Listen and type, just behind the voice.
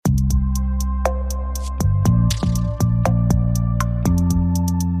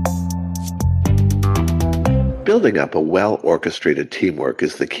Building up a well-orchestrated teamwork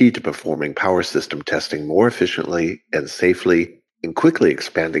is the key to performing power system testing more efficiently and safely in quickly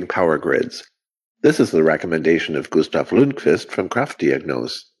expanding power grids. This is the recommendation of Gustav Lundqvist from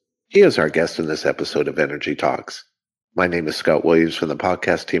Kraftdiagnos. He is our guest in this episode of Energy Talks. My name is Scott Williams from the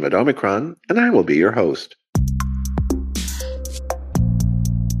podcast team at Omicron, and I will be your host.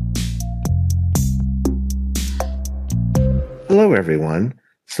 Hello, everyone.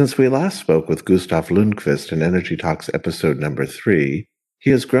 Since we last spoke with Gustav Lundqvist in Energy Talks episode number 3, he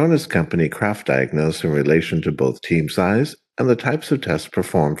has grown his company Kraftdiagnos in relation to both team size and the types of tests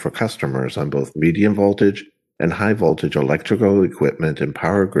performed for customers on both medium voltage and high voltage electrical equipment and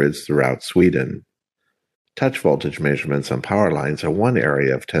power grids throughout Sweden. Touch voltage measurements on power lines are one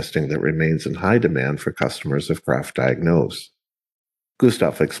area of testing that remains in high demand for customers of Kraftdiagnos.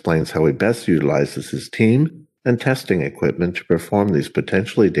 Gustav explains how he best utilizes his team and testing equipment to perform these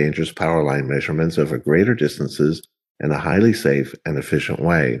potentially dangerous power line measurements over greater distances in a highly safe and efficient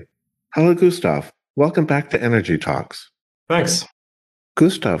way. Hello, Gustav. Welcome back to Energy Talks. Thanks.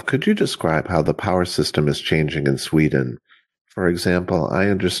 Gustav, could you describe how the power system is changing in Sweden? For example, I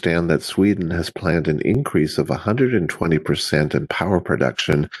understand that Sweden has planned an increase of 120% in power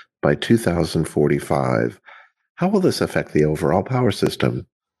production by 2045. How will this affect the overall power system?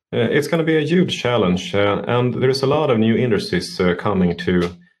 It's going to be a huge challenge, and there's a lot of new industries coming to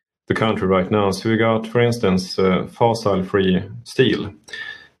the country right now. So we got, for instance, fossil-free steel.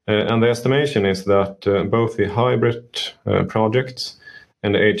 And the estimation is that both the hybrid projects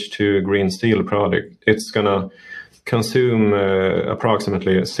and the H2 green steel project, it's going to consume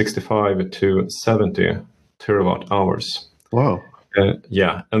approximately 65 to 70 terawatt hours. Wow.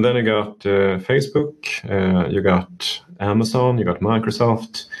 Yeah, and then you got Facebook, you got Amazon, you got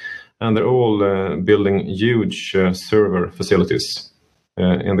Microsoft, and they're all building huge server facilities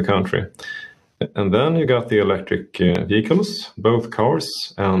in the country. And then you got the electric vehicles, both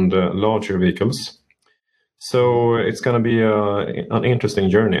cars and larger vehicles. So it's going to be an interesting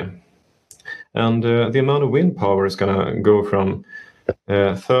journey. And the amount of wind power is going to go from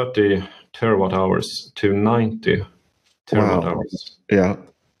 30 terawatt hours to 90 terawatt hours. Yeah.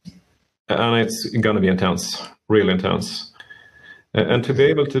 And it's going to be intense, really intense. And to be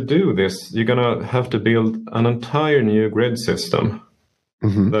able to do this, you're going to have to build an entire new grid system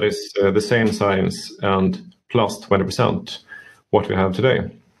that is the same size and plus 20% what we have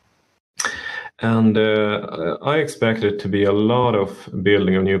today. And I expect it to be a lot of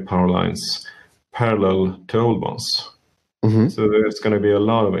building of new power lines parallel to old ones. So there's going to be a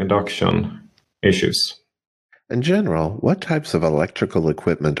lot of induction issues. In general, what types of electrical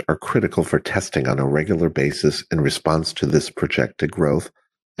equipment are critical for testing on a regular basis in response to this projected growth,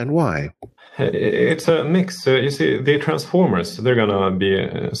 and why? It's a mix. You see, the transformers, they're going to be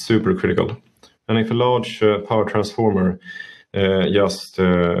super critical. And if a large power transformer just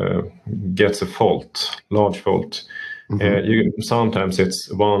gets a large fault, sometimes it's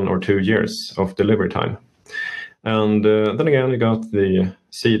 1 or 2 years of delivery time. And then again, you got the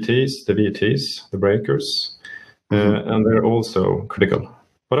CTs, the VTs, the breakers, and they're also critical.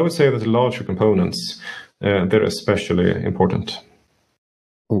 But I would say that the larger components, they're especially important.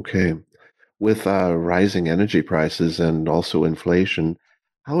 Okay. With rising energy prices and also inflation,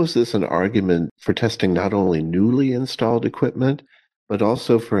 how is this an argument for testing not only newly installed equipment, but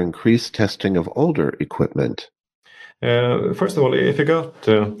also for increased testing of older equipment? First of all, if you got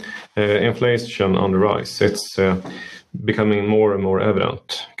inflation on the rise, it's becoming more and more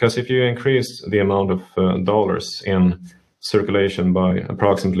evident. Because if you increase the amount of dollars in circulation by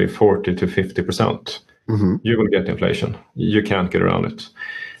approximately 40 to 50%, you will get inflation. You can't get around it.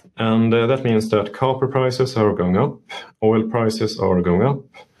 And that means that copper prices are going up, oil prices are going up,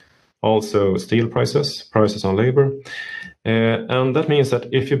 also steel prices on labor. And that means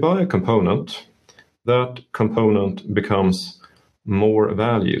that if you buy a component, that component becomes more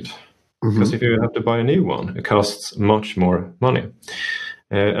valued. Because if you have to buy a new one, it costs much more money.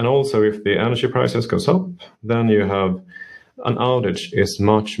 And also if the energy prices goes up, then you have an outage is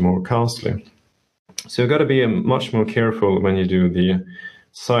much more costly. So you've got to be much more careful when you do the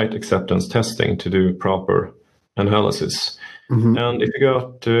site acceptance testing to do proper analysis. And if you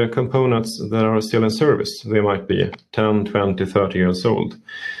got components that are still in service, they might be 10, 20, 30 years old.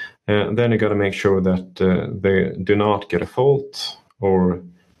 Then you got to make sure that they do not get a fault or,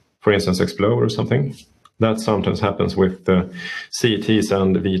 for instance, explode or something. That sometimes happens with CTs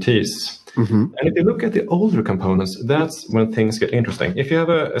and VTs. And if you look at the older components, that's when things get interesting. If you have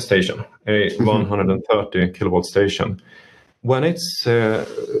a station, a 130 kilowatt station, when it's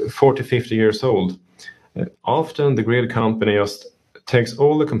 40, 50 years old, often the grid company just takes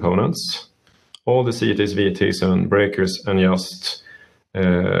all the components, all the CTs, VTs, and breakers and just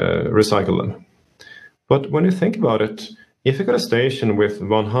recycle them. But when you think about it, if you got a station with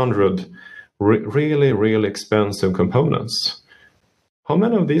 100 really, really expensive components, how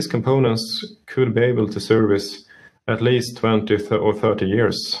many of these components could be able to service at least 20 or 30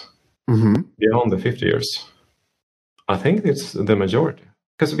 years beyond the 50 years? I think it's the majority,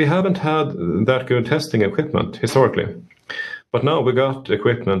 because we haven't had that good testing equipment historically. But now we got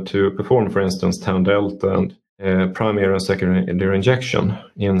equipment to perform, for instance, tan delta and primary and secondary injection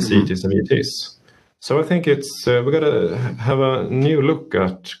in CTs and VTs. So I think it's we got to have a new look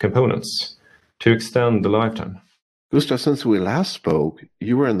at components to extend the lifetime. Gustav, since we last spoke,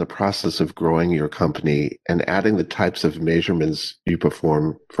 you were in the process of growing your company and adding the types of measurements you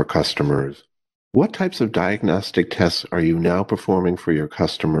perform for customers. What types of diagnostic tests are you now performing for your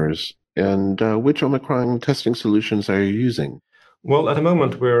customers, and which Omicron testing solutions are you using? Well, at the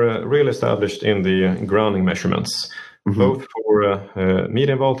moment, we're really established in the grounding measurements, both for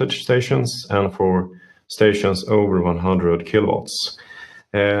medium voltage stations and for stations over 100 kilowatts.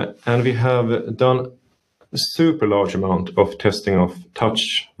 And we have done a super large amount of testing of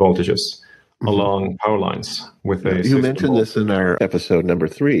touch voltages along power lines with a You mentioned this in our episode number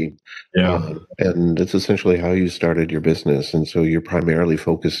 3. Yeah. And it's essentially how you started your business. And so you're primarily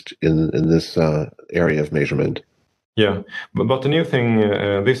focused in this area of measurement. Yeah. But the new thing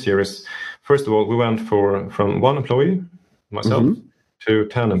this year is, first of all, we went from 1 employee, myself, to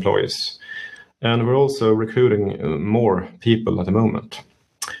 10 employees. And we're also recruiting more people at the moment.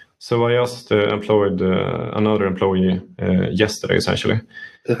 So I just employed another employee yesterday, essentially.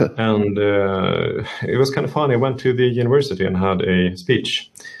 And it was kind of funny. I went to the university and had a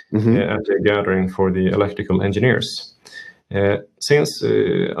speech at a gathering for the electrical engineers. Since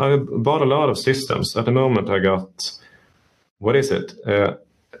I bought a lot of systems, at the moment I got,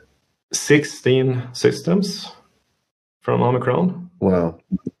 16 systems from Omicron. Wow.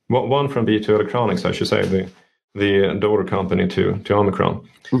 One from B2 Electronics, I should say, the daughter company to Omicron.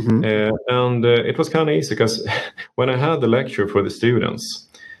 And it was kind of easy because when I had the lecture for the students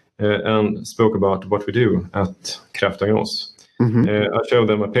and spoke about what we do at Kraftdiagnos, I showed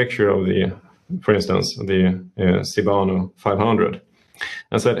them a picture of for instance, the Sibano 500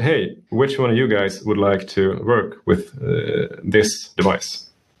 and said, hey, which one of you guys would like to work with this device?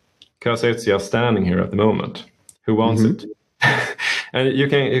 Because it's just standing here at the moment. Who wants it? And you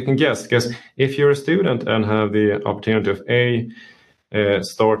can guess, because if you're a student and have the opportunity of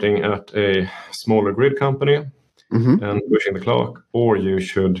starting at a smaller grid company and pushing the clock, or you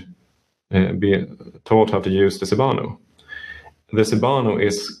should be taught how to use the Sibano. The Sibano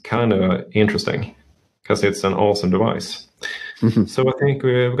is kind of interesting because it's an awesome device. So I think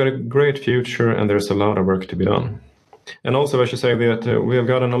we've got a great future and there's a lot of work to be done. And also I should say that we have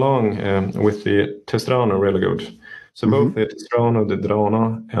gotten along with the Testrano really good. So both the Testrano, the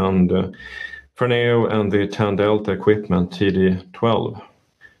Drana, and Ferneo and the tan delta equipment TD12.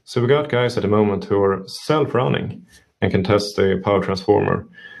 So we got guys at the moment who are self-running and can test a power transformer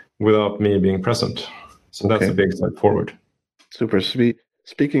without me being present. So that's a big step forward. Super sweet.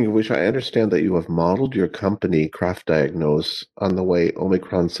 Speaking of which, I understand that you have modeled your company, Kraftdiagnos, on the way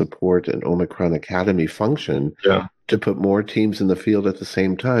Omicron Support and Omicron Academy function to put more teams in the field at the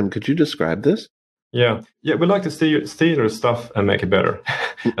same time. Could you describe this? Yeah, we like to steal your stuff and make it better,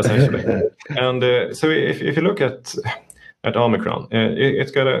 essentially. And so if you look at Omicron,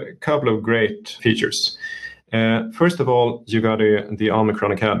 it's got a couple of great features. First of all, you got the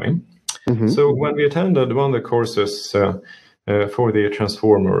Omicron Academy. So when we attended one of the courses for the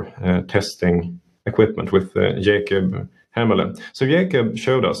transformer testing equipment with Jacob Hemmele. So Jacob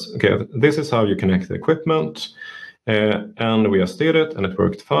showed us, okay, this is how you connect the equipment, and we just did it, and it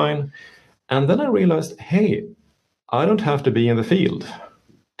worked fine. And then I realized, hey, I don't have to be in the field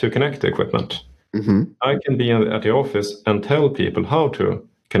to connect the equipment. I can be at the office and tell people how to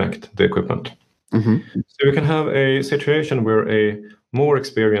connect the equipment. So we can have a situation where a more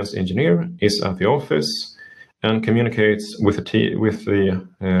experienced engineer is at the office and communicates with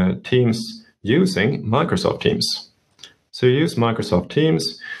the teams using Microsoft Teams. So you use Microsoft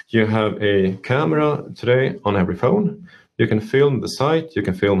Teams, you have a camera today on every phone, you can film the site, you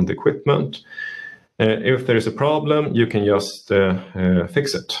can film the equipment. If there is a problem, you can just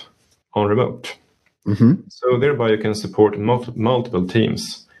fix it on remote. So thereby you can support multiple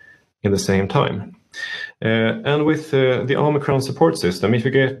teams in the same time. And with the Omicron support system, if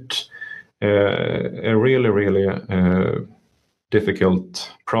you get a really, really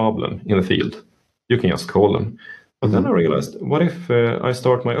difficult problem in the field, you can just call them. But then I realized, what if I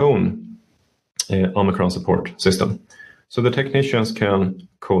start my own Omicron support system? So the technicians can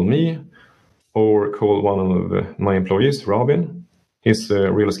call me, or call one of my employees, Robin. He's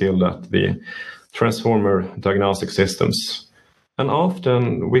really skilled at the transformer diagnostic systems. And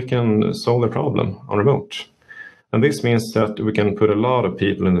often we can solve the problem on remote. And this means that we can put a lot of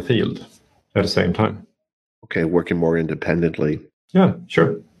people in the field at the same time. Okay, working more independently. Yeah,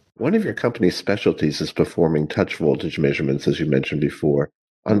 sure. One of your company's specialties is performing touch voltage measurements, as you mentioned before,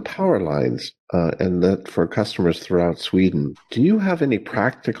 on power lines, and that for customers throughout Sweden. Do you have any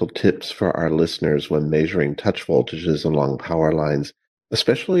practical tips for our listeners when measuring touch voltages along power lines,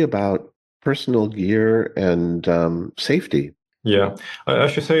 especially about personal gear and safety? Yeah, I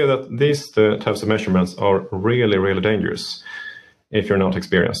should say that these types of measurements are really, really dangerous if you're not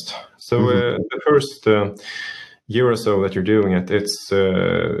experienced. So the first year or so that you're doing it, it's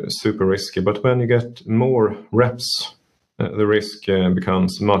super risky. But when you get more reps, the risk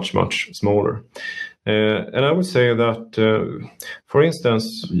becomes much, much smaller. And I would say that, for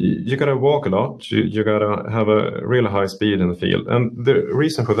instance, you got to walk a lot. You got to have a really high speed in the field. And the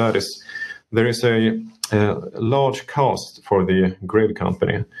reason for that is there is a large cost for the grid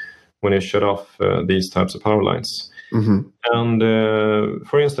company when you shut off these types of power lines. And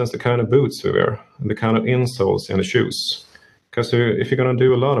for instance, the kind of boots we wear, the kind of insoles in the shoes. Because if you're going to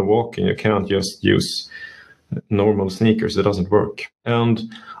do a lot of walking, you can't just use normal sneakers. It doesn't work. And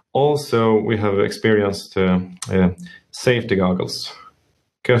also we have experienced safety goggles.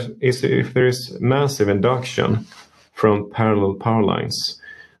 Because if there is massive induction from parallel power lines,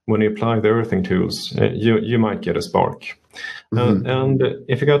 when you apply the earthing tools, you might get a spark. And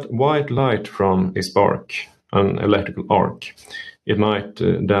if you got white light from a spark, an electrical arc, it might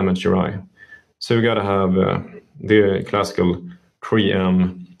damage your eye. So you got to have the classical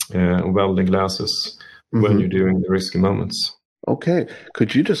 3M welding glasses when you're doing the risky moments. Okay.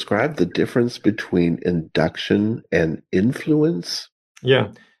 Could you describe the difference between induction and influence?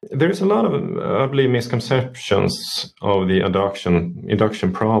 Yeah. There's a lot of, I believe, misconceptions of the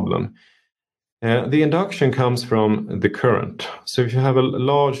induction problem. The induction comes from the current. So if you have a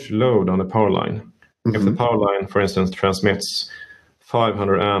large load on the power line, if the power line, for instance, transmits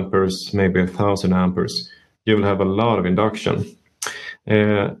 500 amperes, maybe 1,000 amperes, you will have a lot of induction.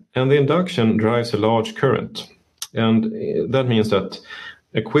 And the induction drives a large current. And that means that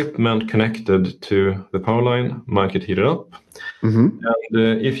equipment connected to the power line might get heated up. And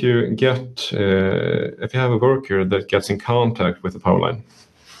if you have a worker that gets in contact with the power line,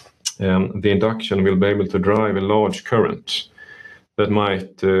 the induction will be able to drive a large current that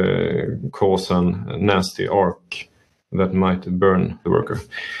might cause a nasty arc that might burn the worker.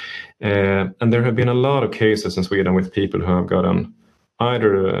 And there have been a lot of cases in Sweden with people who have gotten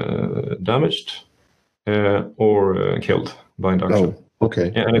either damaged or killed by induction. Oh,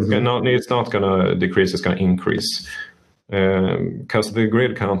 okay. And it's not going to decrease, it's going to increase. Because the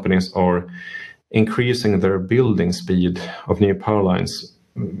grid companies are increasing their building speed of new power lines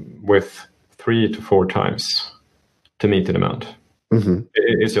with 3 to 4 times to meet the demand.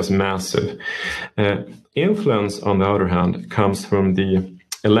 It's just massive. Influence, on the other hand, comes from the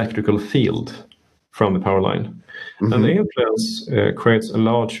electrical field from the power line. And the influence creates a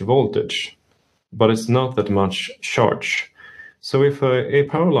large voltage, but it's not that much charge. So if a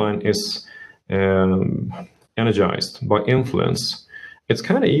power line is energized by influence, it's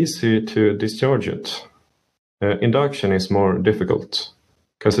kind of easy to discharge it. Induction is more difficult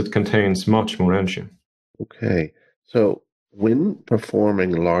because it contains much more energy. Okay. So when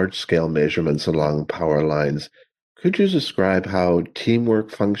performing large-scale measurements along power lines, could you describe how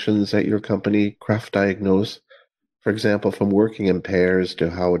teamwork functions at your company, Kraft Diagnose? For example, from working in pairs to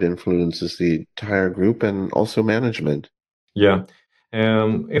how it influences the entire group and also management? Yeah.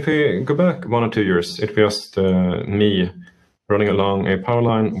 If we go back 1 or 2 years, it was just me running along a power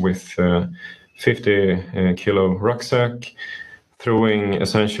line with 50 kilo rucksack, throwing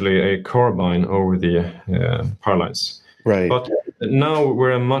essentially a carbine over the power lines. Right. But now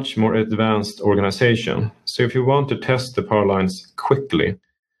we're a much more advanced organization. So if you want to test the power lines quickly,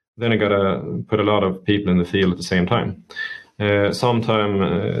 then you got to put a lot of people in the field at the same time.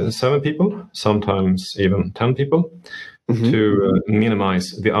 Sometimes 7 people, sometimes even 10 people, to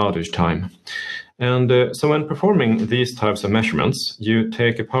minimize the outage time. And so when performing these types of measurements, you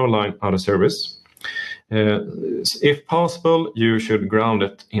take a power line out of service. If possible, you should ground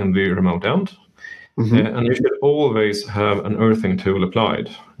it in the remote end. And you should always have an earthing tool applied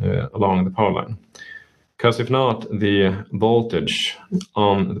along the power line. Because if not, the voltage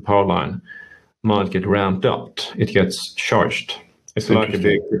on the power line might get ramped up. It gets charged. It's like a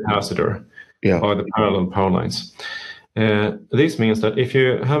big capacitor by the parallel power lines. This means that if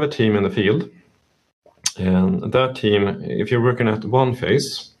you have a team in the field, and that team, if you're working at one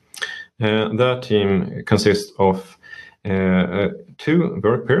phase, That team consists of 2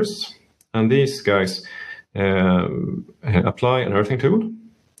 work pairs, and these guys apply an earthing tool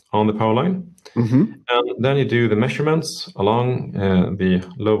on the power line. And then you do the measurements along the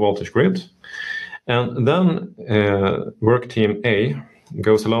low voltage grid. And then work team A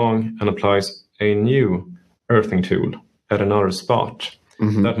goes along and applies a new earthing tool at another spot.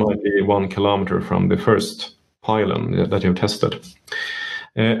 That might be 1 kilometer from the first pylon that you've tested.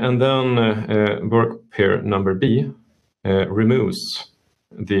 And then work pair number B removes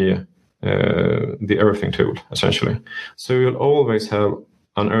the earthing tool, essentially. So you'll always have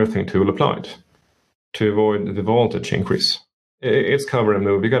an earthing tool applied to avoid the voltage increase. It's cover and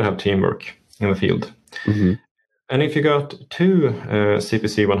move. You got to have teamwork in the field. And if you got 2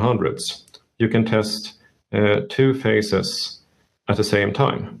 CPC 100s, you can test 2 phases at the same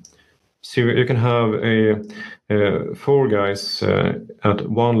time. So you can have 4 guys at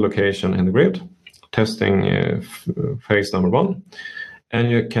one location in the grid testing phase number 1,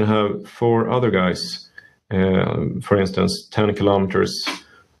 and you can have 4 other guys, for instance, 10 kilometers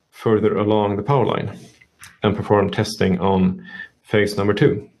further along the power line, and perform testing on phase number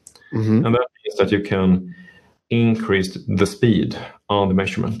 2. And that means that you can increase the speed on the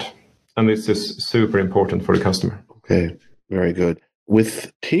measurement. And this is super important for the customer. Okay, very good.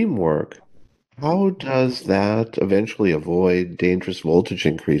 With teamwork, how does that eventually avoid dangerous voltage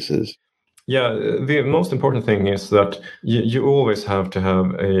increases? Yeah, the most important thing is that you always have to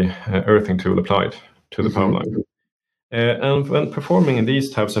have a earthing tool applied to the power line. And when performing these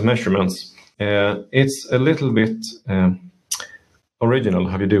types of measurements, it's a little bit original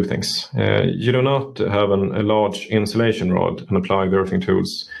how you do things. You do not have a large insulation rod and apply the earthing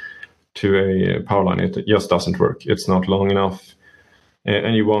tools to a power line. It just doesn't work. It's not long enough.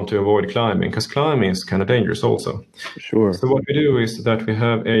 And you want to avoid climbing, because climbing is kind of dangerous also. Sure. So what we do is that we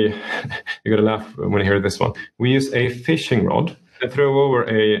have you got to laugh when you hear this one. We use a fishing rod and throw over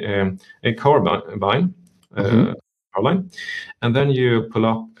a carbine power line, and then you pull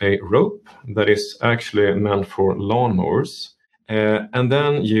up a rope that is actually meant for lawnmowers, and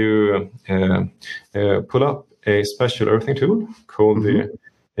then you pull up a special earthing tool called the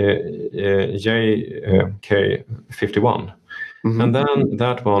JK51. And then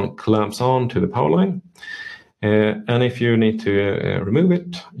that one clamps on to the power line. And if you need to remove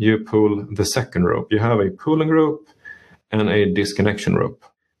it, you pull the second rope. You have a pulling rope and a disconnection rope.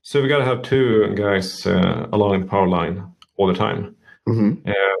 So we got to have 2 guys along the power line all the time.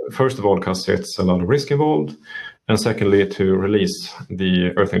 First of all, because it's a lot of risk involved. And secondly, to release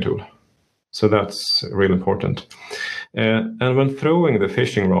the earthing tool. So that's really important. And when throwing the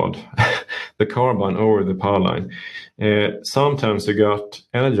fishing rod, the carbine over the power line, sometimes you got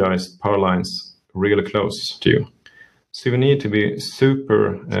energized power lines really close to you. So you need to be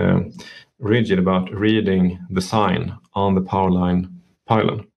super rigid about reading the sign on the power line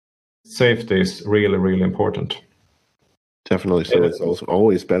pylon. Safety is really, really important. Definitely. So it's also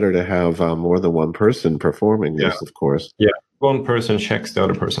always better to have more than one person performing this, of course. Yeah, one person checks the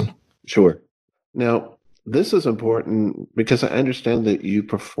other person. Sure. Now, this is important because I understand that you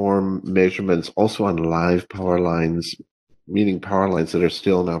perform measurements also on live power lines, meaning power lines that are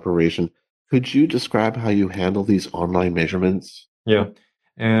still in operation. Could you describe how you handle these online measurements? Yeah.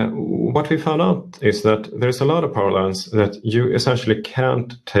 What we found out is that there's a lot of power lines that you essentially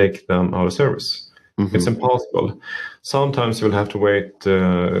can't take them out of service. It's impossible. Sometimes you'll have to wait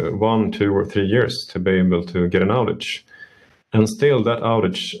 1, 2, or 3 years to be able to get an outage. And still, that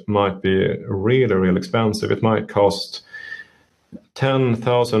outage might be really, really expensive. It might cost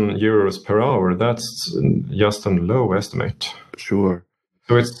 10,000 euros per hour. That's just a low estimate. Sure.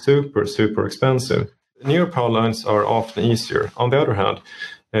 So it's super, super expensive. Newer power lines are often easier. On the other hand,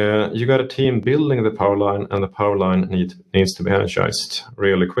 you got a team building the power line, and the power line needs to be energized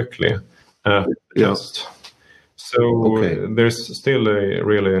really quickly. Just. So there's still a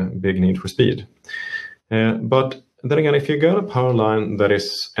really big need for speed. But then again, if you got a power line that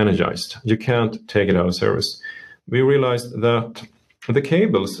is energized, you can't take it out of service. We realized that the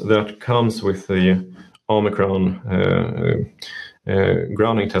cables that comes with the Omicron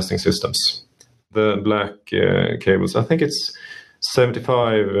grounding testing systems, the black cables, I think it's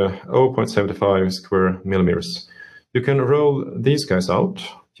 0.75 square millimeters. You can roll these guys out.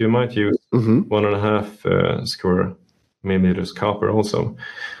 You might use 1.5 square millimeters copper also.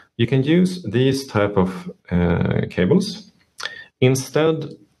 You can use these type of cables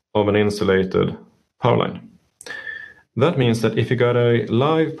instead of an insulated power line. That means that if you got a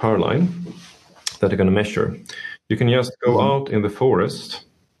live power line that you're going to measure, you can just go out in the forest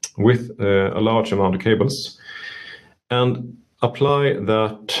with a large amount of cables and apply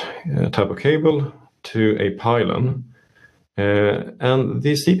that type of cable to a pylon. And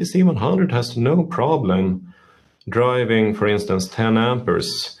the CPC 100 has no problem driving, for instance, 10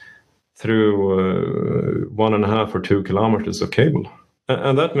 amperes through 1.5 or 2 kilometers of cable.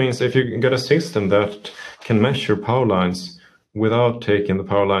 And that means if you get a system that can measure power lines without taking the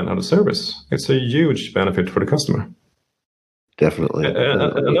power line out of service, it's a huge benefit for the customer. Definitely.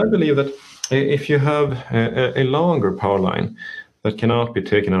 And I believe that if you have a longer power line that cannot be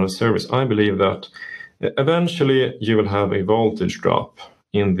taken out of service, I believe that eventually you will have a voltage drop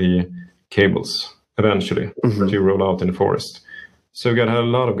in the cables, eventually, as you roll out in the forest. So you're going to have a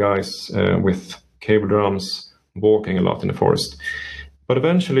lot of guys with cable drums walking a lot in the forest. But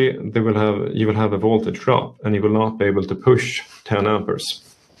eventually you will have a voltage drop and you will not be able to push 10 amperes.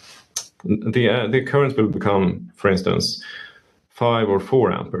 The current will become, for instance, 5 or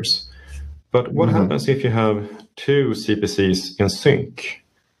 4 amperes. But what happens if you have two CPCs in sync?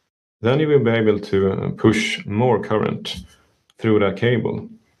 Then you will be able to push more current through that cable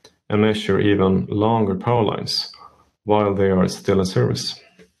and measure even longer power lines while they are still in service.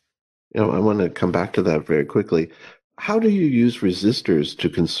 I want to come back to that very quickly. How do you use resistors to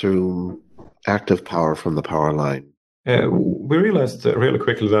consume active power from the power line? We realized really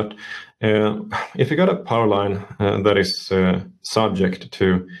quickly that if you got a power line that is subject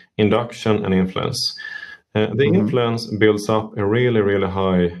to induction and influence, the influence builds up a really, really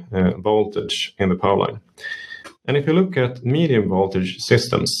high voltage in the power line. And if you look at medium voltage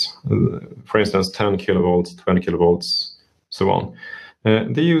systems, for instance, 10 kilovolts, 20 kilovolts, so on,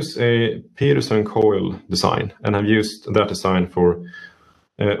 they use a Peterson coil design and have used that design for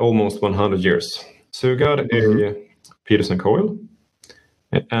almost 100 years. So you got a Peterson coil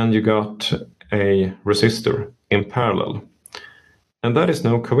and you got a resistor in parallel. And that is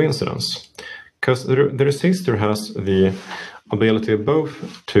no coincidence, because the resistor has the ability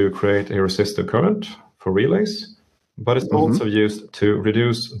both to create a resistive current for relays, but it's also used to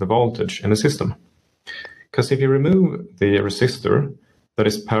reduce the voltage in the system. Because if you remove the resistor that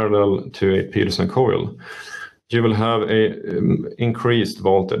is parallel to a Peterson coil, you will have a increased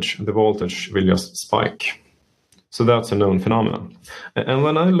voltage. The voltage will just spike. So that's a known phenomenon. And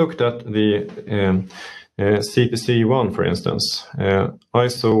when I looked at the CPC1, for instance, I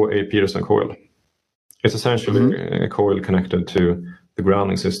saw a Peterson coil. It's essentially a coil connected to the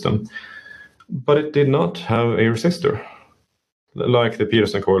grounding system. But it did not have a resistor, like the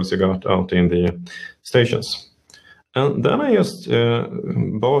Peterson coils you got out in the stations. And then I just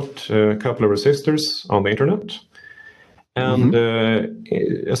bought a couple of resistors on the internet and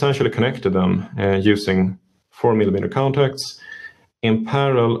essentially connected them using 4mm contacts in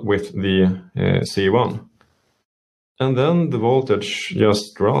parallel with the C1. And then the voltage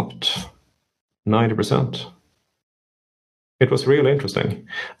just dropped 90%. It was really interesting.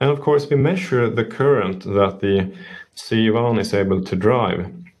 And of course, we measure the current that the C1 is able to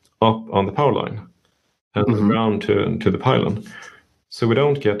drive up on the power line and ground to the pylon. So we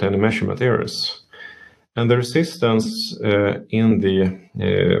don't get any measurement errors. And the resistance in the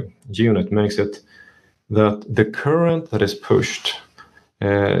unit makes it that the current that is pushed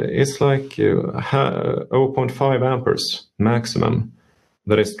is like 0.5 amperes maximum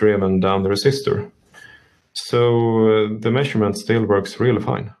that is driven down the resistor. So the measurement still works really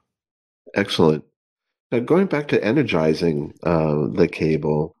fine. Excellent. Now, going back to energizing the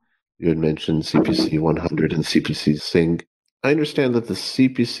cable, you had mentioned CPC 100 and CPC Sync. I understand that the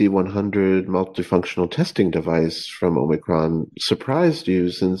CPC 100 multifunctional testing device from Omicron surprised you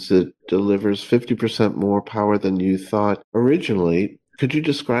since it delivers 50% more power than you thought originally. Could you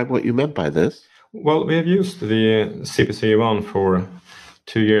describe what you meant by this? Well, we have used the CPC1 for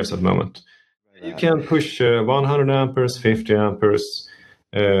 2 years at the moment. You can push 100 amperes, 50 amperes,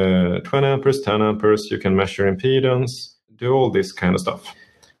 20 amperes, 10 amperes. You can measure impedance, do all this kind of stuff.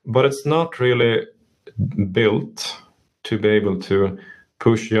 But it's not really built to be able to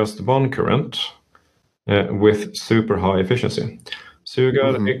push just one current with super high efficiency. So you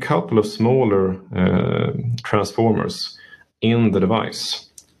got a couple of smaller transformers in the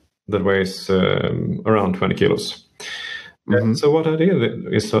device that weighs around 20 kilos. So what I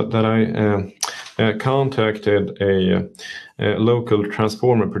did is that I contacted a local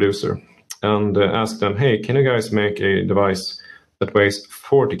transformer producer and asked them, hey, can you guys make a device that weighs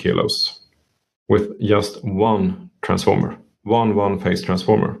 40 kilos with just one transformer, one-phase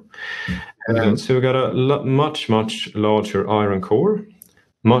transformer? So we got a much larger iron core,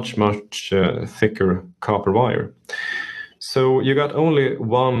 much thicker copper wire. So you got only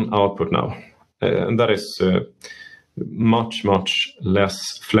one output now, and that is much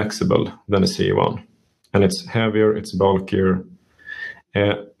less flexible than a C1. And it's heavier, it's bulkier,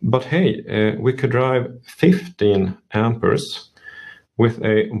 But hey, we could drive 15 amperes with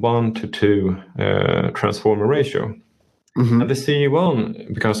a 1:2 transformer ratio. Mm-hmm. And the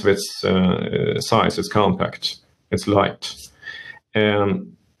CE1, because of its size, it's compact, it's light,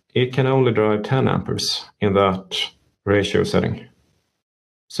 it can only drive 10 amperes in that ratio setting.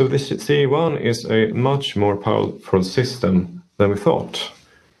 So the CE1 is a much more powerful system than we thought.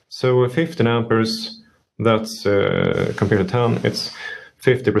 So 15 amperes, that's compared to 10, it's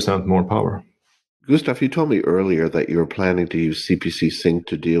 50% more power. Gustav, you told me earlier that you were planning to use CPC Sync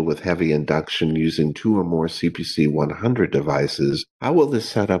to deal with heavy induction using 2 or more CPC 100 devices. How will this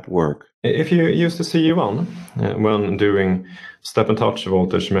setup work? If you use the CE1 when doing step and touch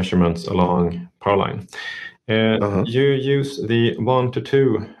voltage measurements along power line, you use the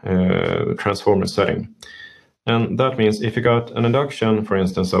 1:2 transformer setting. And that means if you got an induction, for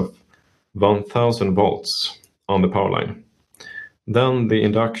instance, of 1000 volts on the power line, then the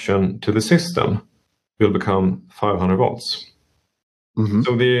induction to the system will become 500 volts. Mm-hmm.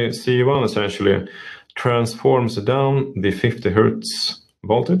 So the CE1 essentially transforms down the 50 hertz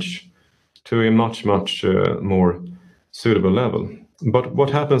voltage to a much more suitable level. But what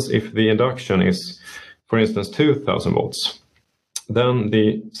happens if the induction is, for instance, 2000 volts? Then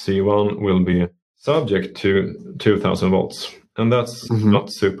the CE1 will be subject to 2000 volts. And that's not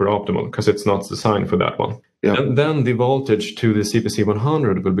super optimal because it's not designed for that one. Yep. And then the voltage to the CPC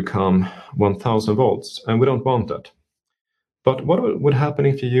 100 will become 1000 volts, and we don't want that. But what would happen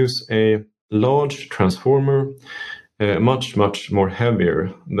if you use a large transformer, much more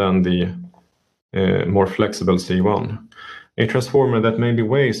heavier than the more flexible C1? A transformer that maybe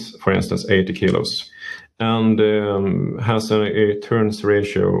weighs, for instance, 80 kilos and has a turns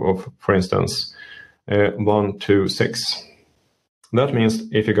ratio of, for instance, 1:6. That means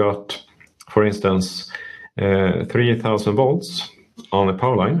if you got, for instance, 3000 volts on a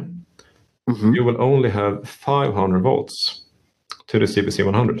power line, you will only have 500 volts to the CPC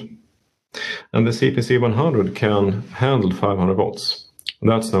 100. And the CPC 100 can handle 500 volts.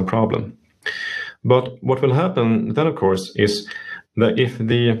 That's no problem. But what will happen then, of course, is that if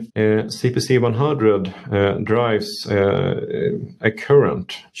the CPC 100 drives a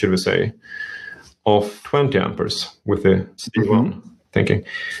current, should we say, of 20 amperes with the C1 thinking,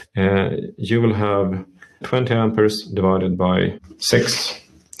 you will have 20 amperes divided by 6.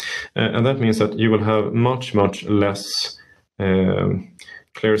 And that means that you will have much less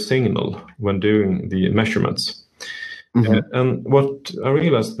clear signal when doing the measurements. And what I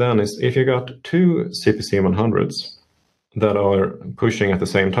realized then is if you got 2 CPC 100s that are pushing at the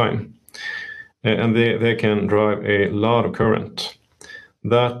same time, and they can drive a lot of current,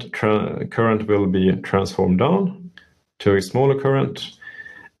 that current will be transformed down to a smaller current,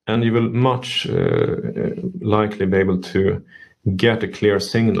 and you will much likely be able to get a clear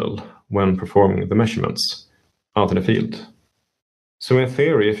signal when performing the measurements out in the field. So in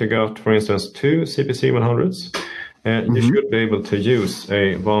theory, if you got, for instance, 2 CPC 100s, you should be able to use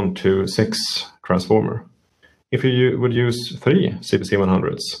a 1:6 transformer. If you would use 3 CPC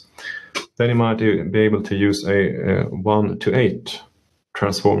 100s, then you might be able to use a 1:8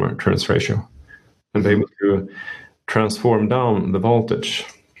 transformer turns ratio and be able to transform down the voltage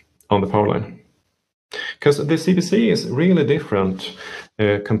on the power line. Because the CPC is really different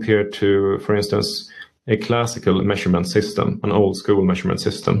compared to, for instance, a classical measurement system, an old school measurement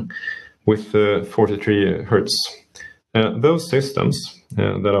system with 43 hertz. Those systems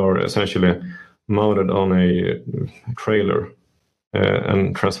that are essentially mounted on a trailer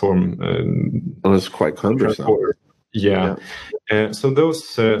and transform. Well, it's quite cumbersome. Yeah. So those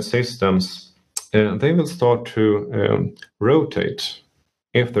systems, they will start to rotate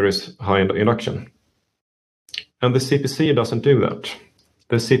if there is high induction. And the CPC doesn't do that.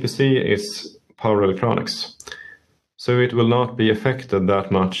 The CPC is power electronics. So it will not be affected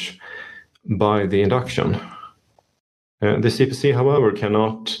that much by the induction. The CPC, however,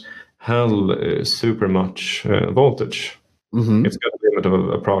 cannot handle super much voltage. It's got a limit of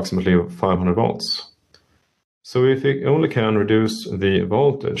approximately 500 volts. So if it only can reduce the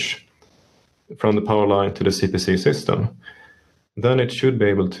voltage from the power line to the CPC system, then it should be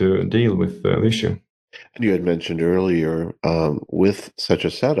able to deal with the issue. And you had mentioned earlier, with such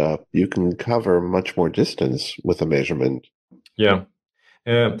a setup, you can cover much more distance with a measurement. Yeah.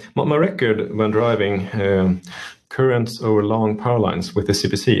 My record when driving currents over long power lines with the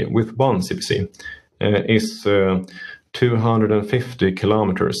CPC, with one CPC, is 250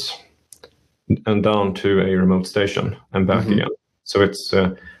 kilometers and down to a remote station and back again. So it's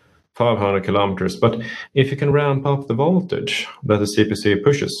 500 kilometers. But if you can ramp up the voltage that the CPC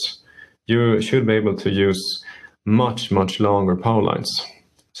pushes, you should be able to use much longer power lines.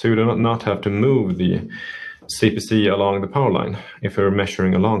 So you do not have to move the CPC along the power line if you're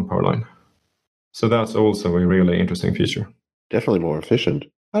measuring a long power line. So that's also a really interesting feature. Definitely more efficient.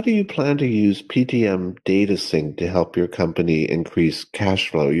 How do you plan to use PTM Data Sync to help your company increase cash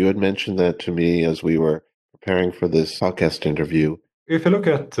flow? You had mentioned that to me as we were preparing for this podcast interview. If you look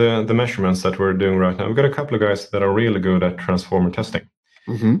at the measurements that we're doing right now, we've got a couple of guys that are really good at transformer testing.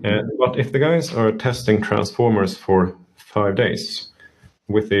 But if the guys are testing transformers for 5 days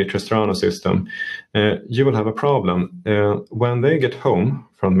with the Tristrano system, you will have a problem. When they get home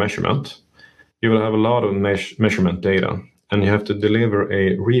from measurement, you will have a lot of measurement data, and you have to deliver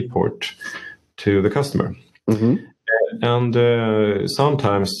a report to the customer. And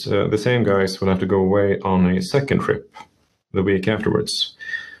sometimes the same guys will have to go away on a second trip the week afterwards.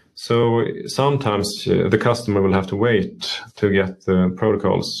 So sometimes the customer will have to wait to get the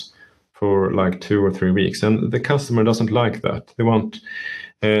protocols for like 2 or 3 weeks. And the customer doesn't like that. They want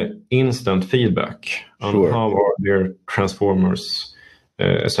instant feedback on how are their transformers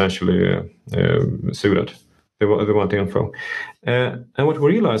essentially suited. They want info. And what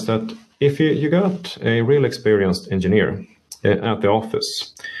we realized that if you got a real experienced engineer at the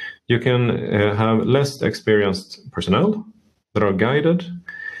office, you can have less experienced personnel that are guided,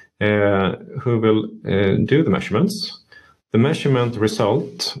 who will do the measurements. The measurement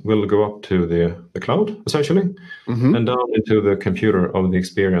result will go up to the cloud, essentially, and down into the computer of the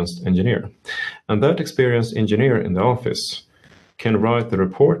experienced engineer. And that experienced engineer in the office can write the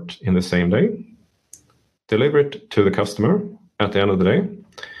report in the same day, deliver it to the customer at the end of the day,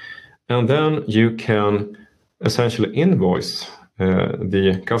 and then you can essentially invoice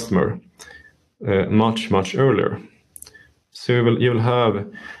the customer much earlier. So you will have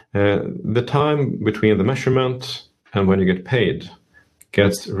the time between the measurement and when you get paid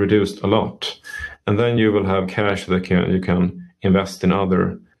gets reduced a lot. And then you will have cash that you can invest in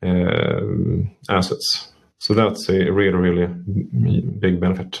other assets. So that's a really big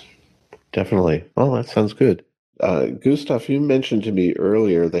benefit. Definitely. Well, that sounds good. Gustav, you mentioned to me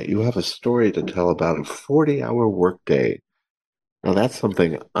earlier that you have a story to tell about a 40-hour workday. Now, that's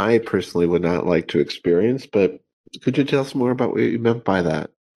something I personally would not like to experience, but could you tell us more about what you meant by that?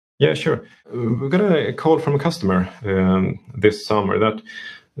 Yeah, sure. We got a call from a customer this summer that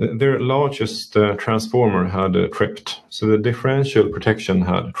their largest transformer had tripped. So the differential protection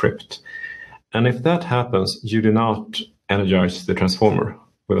had tripped. And if that happens, you do not energize the transformer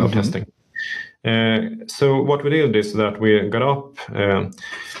without testing. So what we did is that we got up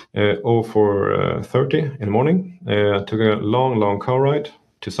 4:30 in the morning, took a long car ride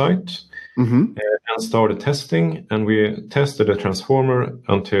to site, and started testing. And we tested the transformer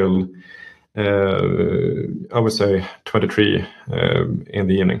until I would say 23 in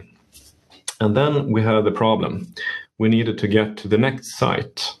the evening. And then we had the problem. We needed to get to the next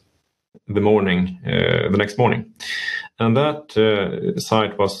site the next morning. And that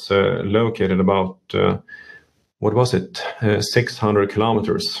site was located about, 600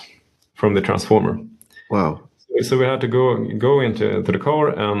 kilometers from the transformer. Wow. So we had to go into the car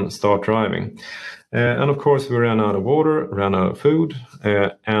and start driving. And of course, we ran out of water, ran out of food,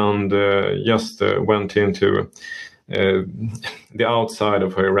 and just went into the outside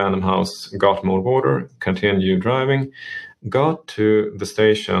of a random house, got more water, continued driving, got to the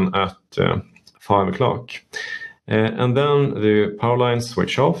station at 5 o'clock. And then the power lines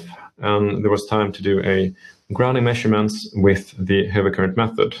switched off, and there was time to do a grounding measurements with the heavy current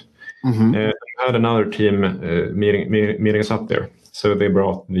method. We had another team meeting us up there. So they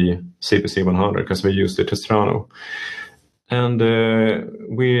brought the CPC 100 because we used it to Tristrano. And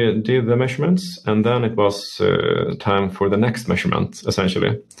we did the measurements, and then it was time for the next measurement,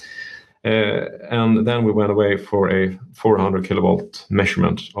 essentially. And then we went away for a 400 kilovolt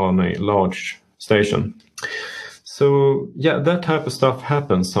measurement on a large station. So yeah, that type of stuff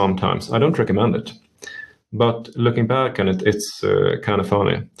happens sometimes. I don't recommend it. But looking back on it, it's kind of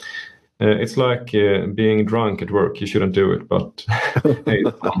funny. It's like being drunk at work. You shouldn't do it, but hey,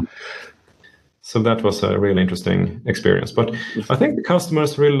 it's fun. So that was a really interesting experience. But I think the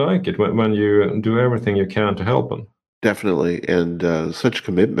customers really like it when you do everything you can to help them. Definitely. And such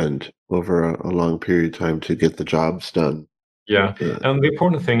commitment over a long period of time to get the jobs done. Yeah. And the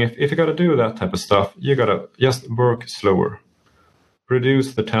important thing, if you got to do that type of stuff, you got to just work slower.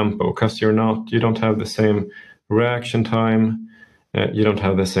 Reduce the tempo, because you don't have the same reaction time. You don't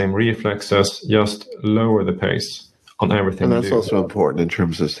have the same reflexes. Just lower the pace on everything. And that's also important in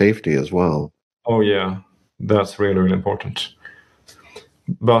terms of safety as well. Oh yeah, that's really important.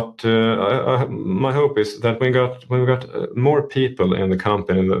 But my hope is that when we got more people in the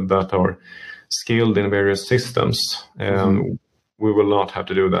company that are skilled in various systems, we will not have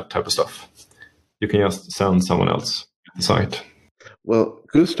to do that type of stuff. You can just send someone else at the site. Well,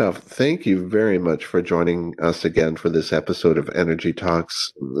 Gustav, thank you very much for joining us again for this episode of Energy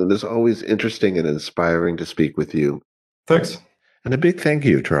Talks. It is always interesting and inspiring to speak with you. Thanks. And a big thank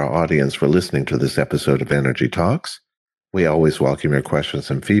you to our audience for listening to this episode of Energy Talks. We always welcome your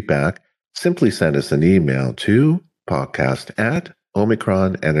questions and feedback. Simply send us an email to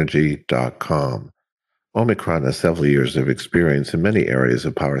podcast@omicronenergy.com. Omicron has several years of experience in many areas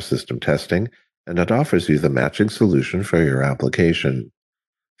of power system testing, and it offers you the matching solution for your application.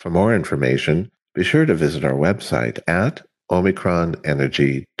 For more information, be sure to visit our website at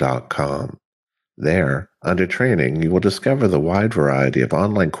omicronenergy.com. There, under training, you will discover the wide variety of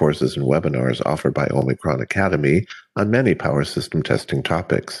online courses and webinars offered by Omicron Academy on many power system testing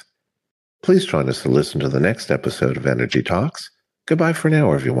topics. Please join us to listen to the next episode of Energy Talks. Goodbye for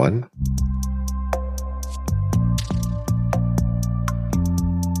now, everyone.